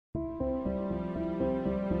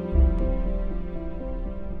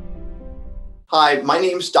Hi, my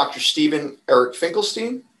name is Dr. Stephen Eric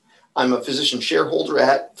Finkelstein. I'm a physician shareholder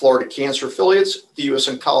at Florida Cancer Affiliates, the U.S.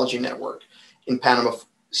 Oncology Network in Panama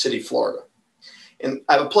City, Florida. And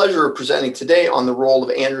I have a pleasure of presenting today on the role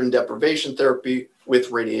of androgen deprivation therapy with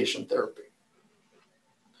radiation therapy.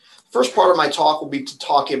 The first part of my talk will be to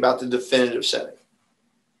talking about the definitive setting.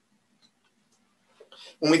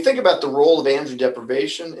 When we think about the role of androgen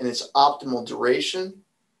deprivation and its optimal duration,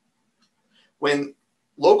 when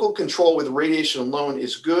local control with radiation alone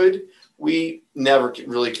is good, we never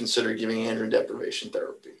really consider giving androgen deprivation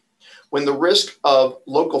therapy. When the risk of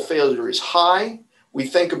local failure is high, we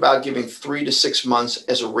think about giving 3 to 6 months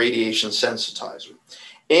as a radiation sensitizer.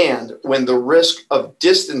 And when the risk of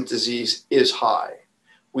distant disease is high,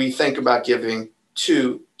 we think about giving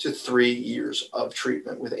 2 to 3 years of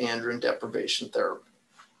treatment with androgen deprivation therapy.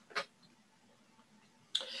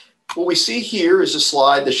 What we see here is a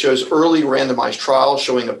slide that shows early randomized trials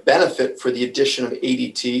showing a benefit for the addition of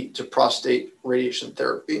ADT to prostate radiation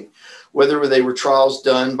therapy, whether they were trials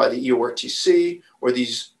done by the EORTC or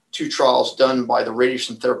these 2 trials done by the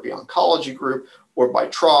Radiation Therapy Oncology Group or by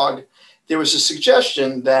TROG. There was a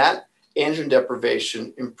suggestion that androgen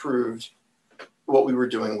deprivation improved what we were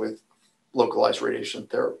doing with localized radiation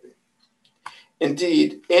therapy.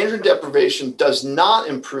 Indeed, androgen deprivation does not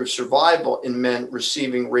improve survival in men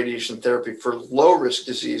receiving radiation therapy for low-risk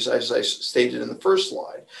disease, as I stated in the first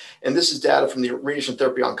slide. And this is data from the Radiation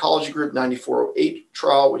Therapy Oncology Group 9408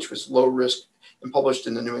 trial, which was low-risk and published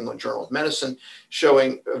in the New England Journal of Medicine,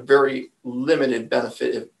 showing a very limited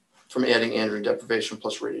benefit from adding androgen deprivation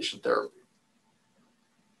plus radiation therapy.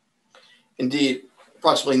 Indeed,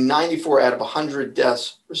 approximately 94 out of 100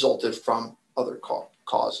 deaths resulted from other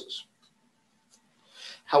causes.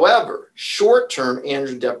 However, short-term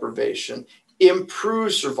androgen deprivation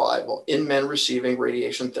improves survival in men receiving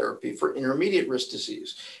radiation therapy for intermediate risk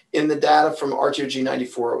disease. In the data from RTOG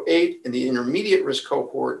 9408 in the intermediate risk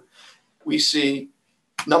cohort, we see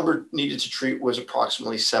number needed to treat was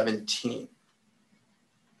approximately 17.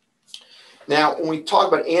 Now, when we talk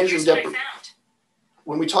about androgen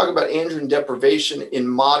deprivation in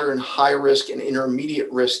modern high-risk and intermediate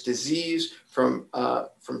risk disease from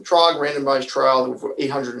TROG randomized trial of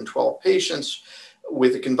 812 patients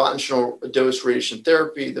with a conventional dose radiation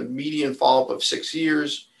therapy, the median follow-up of 6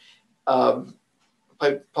 years,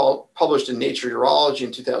 published in Nature Urology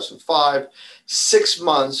in 2005, 6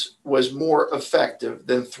 months was more effective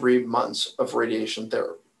than 3 months of radiation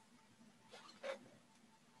therapy.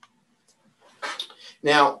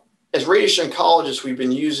 Now, as radiation oncologists, we've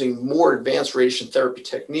been using more advanced radiation therapy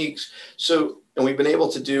techniques. And we've been able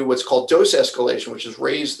to do what's called dose escalation, which is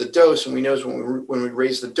raise the dose. And we know when we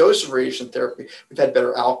raise the dose of radiation therapy, we've had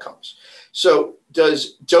better outcomes. So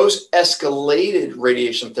does dose escalated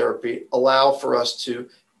radiation therapy allow for us to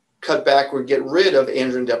cut back or get rid of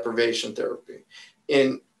androgen deprivation therapy?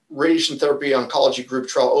 In Radiation Therapy Oncology Group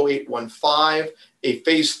Trial 0815, a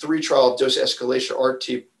phase 3 trial of dose escalation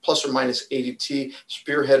RT plus or minus ADT,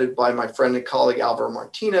 spearheaded by my friend and colleague Alvaro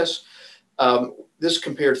Martinez. This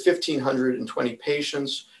compared 1,520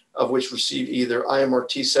 patients, of which received either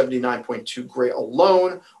IMRT 79.2 gray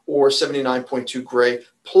alone or 79.2 gray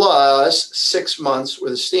plus 6 months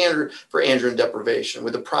with a standard for androgen deprivation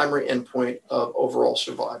with the primary endpoint of overall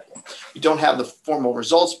survival. We don't have the formal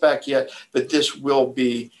results back yet, but this will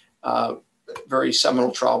be a very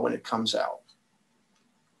seminal trial when it comes out.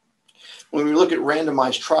 When we look at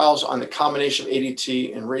randomized trials on the combination of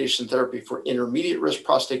ADT and radiation therapy for intermediate risk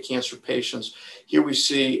prostate cancer patients, here we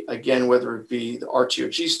see, again, whether it be the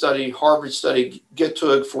RTOG study, Harvard study,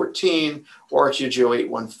 GETUG 14, or RTOG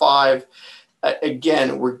 0815,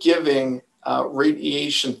 again, we're giving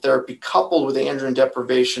radiation therapy coupled with androgen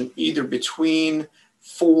deprivation either between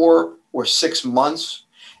 4 or 6 months,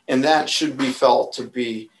 and that should be felt to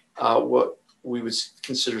be what we would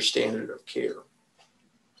consider standard of care.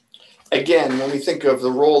 Again, when we think of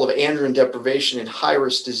the role of androgen deprivation in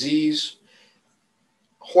high-risk disease,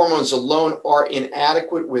 hormones alone are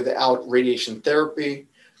inadequate without radiation therapy.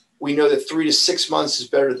 We know that 3 to 6 months is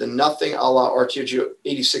better than nothing, a la RTOG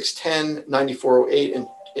 8610, 9408,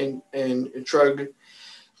 and TROG.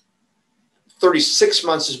 36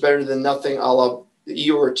 months is better than nothing, a la the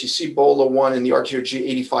EORTC BOLA 1 and the RTOG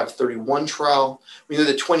 8531 trial. We know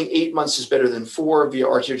that 28 months is better than 4 via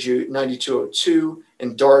RTOG 9202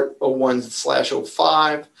 and DART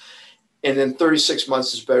 01/05. And then 36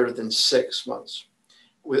 months is better than 6 months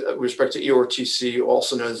with respect to EORTC,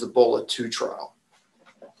 also known as the BOLA 2 trial.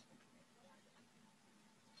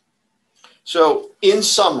 So in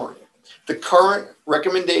summary, the current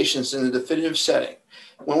recommendations in the definitive setting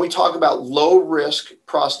When we talk about low-risk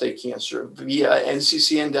prostate cancer via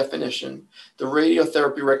NCCN definition, the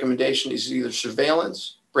radiotherapy recommendation is either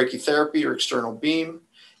surveillance, brachytherapy, or external beam,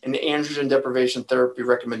 and the androgen deprivation therapy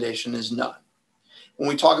recommendation is none. When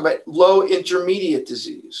we talk about low intermediate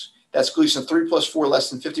disease, that's Gleason 3+4 less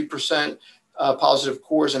than 50% positive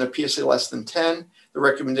cores and a PSA less than 10, the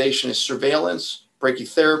recommendation is surveillance,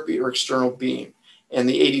 brachytherapy, or external beam, and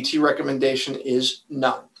the ADT recommendation is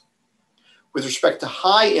none. With respect to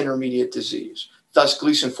high intermediate disease, thus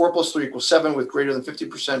Gleason 4+3 = 7 with greater than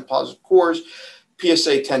 50% positive cores,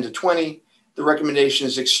 PSA 10 to 20, the recommendation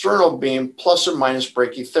is external beam plus or minus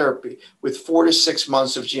brachytherapy with 4 to 6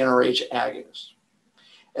 months of GnRH agonist.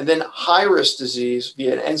 And then high-risk disease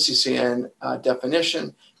via an NCCN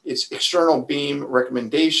definition, it's external beam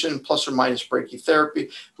recommendation plus or minus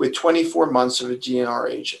brachytherapy with 24 months of a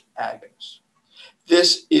GnRH agonist.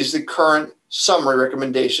 This is the current summary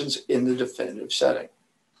recommendations in the definitive setting.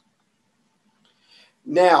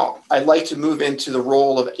 Now, I'd like to move into the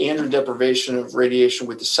role of androgen deprivation of radiation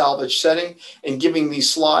with the salvage setting, and giving these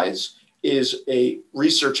slides is a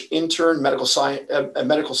research intern, medical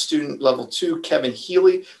student level 2, Kevin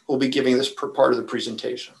Healey, who will be giving this part of the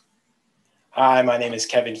presentation. Hi, my name is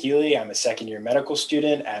Kevin Healey. I'm a second-year medical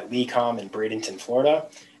student at LeComm in Bradenton, Florida,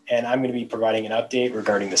 and I'm going to be providing an update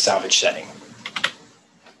regarding the salvage setting.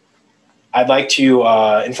 I'd like to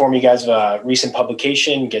inform you guys of a recent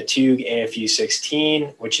publication, GETUG AFU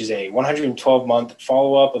 16, which is a 112-month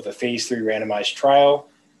follow-up of a phase 3 randomized trial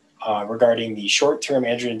regarding the short-term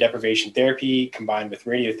androgen deprivation therapy combined with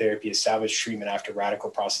radiotherapy as salvage treatment after radical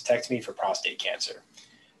prostatectomy for prostate cancer.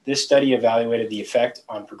 This study evaluated the effect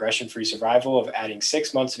on progression-free survival of adding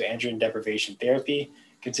 6 months of androgen deprivation therapy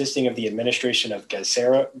consisting of the administration of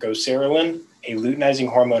goserelin, a luteinizing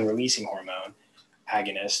hormone-releasing hormone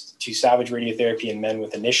agonist, to salvage radiotherapy in men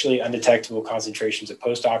with initially undetectable concentrations of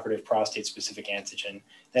postoperative prostate-specific antigen,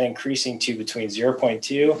 then increasing to between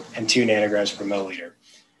 0.2 and 2 nanograms per milliliter.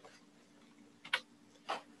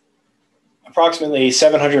 Approximately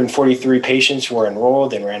 743 patients were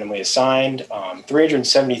enrolled and randomly assigned.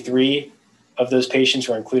 373 of those patients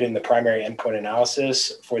were included in the primary endpoint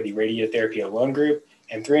analysis for the radiotherapy alone group,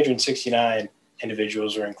 and 369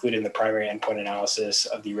 individuals were included in the primary endpoint analysis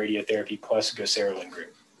of the radiotherapy plus goserelin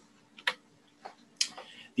group.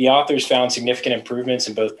 The authors found significant improvements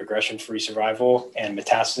in both progression-free survival and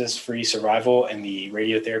metastasis-free survival in the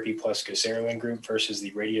radiotherapy plus goserelin group versus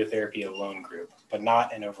the radiotherapy alone group, but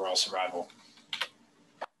not in overall survival.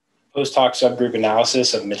 Post-hoc subgroup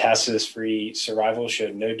analysis of metastasis-free survival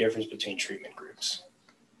showed no difference between treatment groups.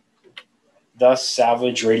 Thus,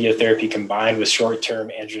 salvage radiotherapy combined with short-term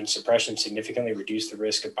androgen suppression significantly reduced the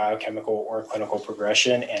risk of biochemical or clinical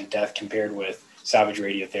progression and death compared with salvage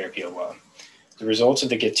radiotherapy alone. The results of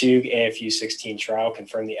the GETUG AFU 16 trial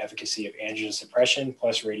confirm the efficacy of androgen suppression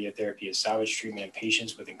plus radiotherapy as salvage treatment in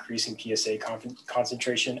patients with increasing PSA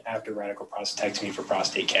concentration after radical prostatectomy for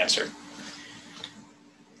prostate cancer.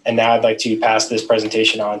 And now I'd like to pass this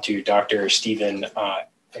presentation on to Dr. Stephen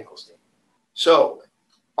Finkelstein. So,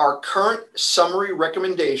 our current summary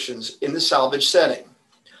recommendations in the salvage setting,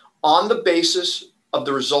 on the basis of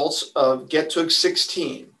the results of GETUG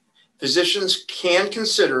 16, physicians can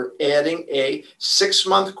consider adding a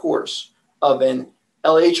 6-month course of an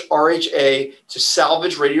LHRHA to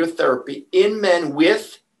salvage radiotherapy in men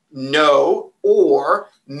with no or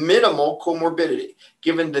minimal comorbidity,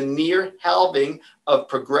 given the near halving of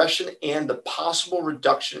progression and the possible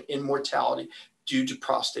reduction in mortality due to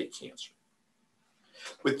prostate cancer.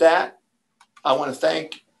 With that, I want to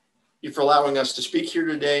thank you for allowing us to speak here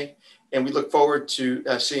today, and we look forward to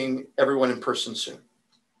seeing everyone in person soon.